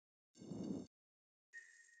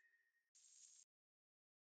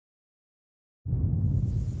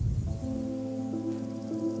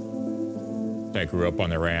I grew up on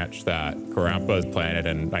the ranch that Grandpa planted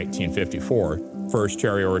in 1954. First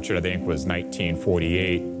cherry orchard, I think, was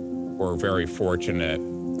 1948. We're very fortunate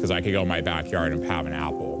because I could go in my backyard and have an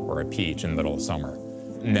apple or a peach in the middle of summer.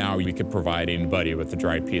 Now we could provide anybody with a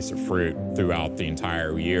dried piece of fruit throughout the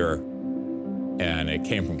entire year, and it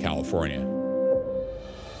came from California.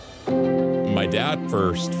 My dad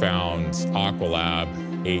first found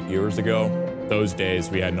AQUALAB 8 years ago. Those days,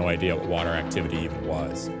 we had no idea what water activity even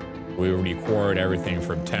was. We would record everything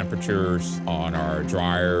from temperatures on our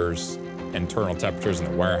dryers, internal temperatures in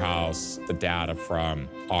the warehouse, the data from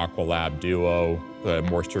AQUALAB Duo, the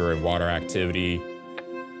moisture and water activity.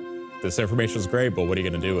 This information is great, but what are you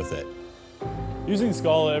going to do with it? Using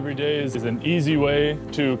Scala every day is an easy way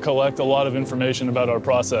to collect a lot of information about our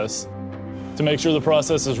process, to make sure the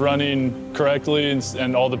process is running correctly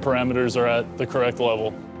and all the parameters are at the correct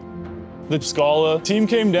level. The Scala team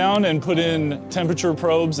came down and put in temperature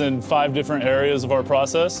probes in 5 different areas of our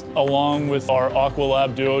process. Along with our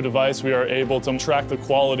AQUALAB Duo device, we are able to track the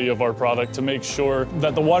quality of our product to make sure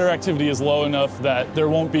that the water activity is low enough that there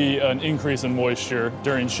won't be an increase in moisture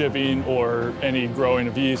during shipping or any growing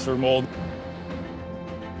of yeast or mold.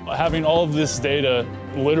 Having all of this data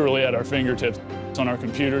literally at our fingertips, on our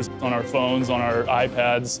computers, on our phones, on our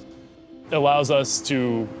iPads, allows us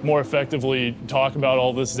to more effectively talk about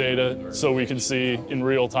all this data so we can see in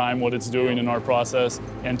real time what it's doing in our process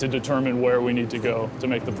and to determine where we need to go to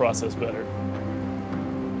make the process better.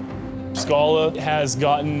 Scala has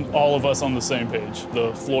gotten all of us on the same page,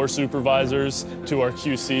 the floor supervisors, to our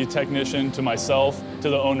QC technician, to myself, to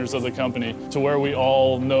the owners of the company, to where we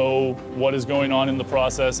all know what is going on in the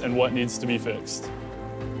process and what needs to be fixed.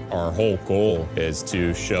 Our whole goal is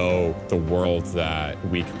to show the world that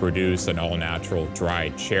we can produce an all-natural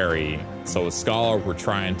dried cherry. So with Scala, we're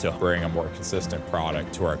trying to bring a more consistent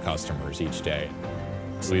product to our customers each day.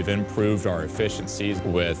 So we've improved our efficiencies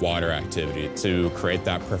with water activity to create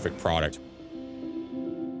that perfect product.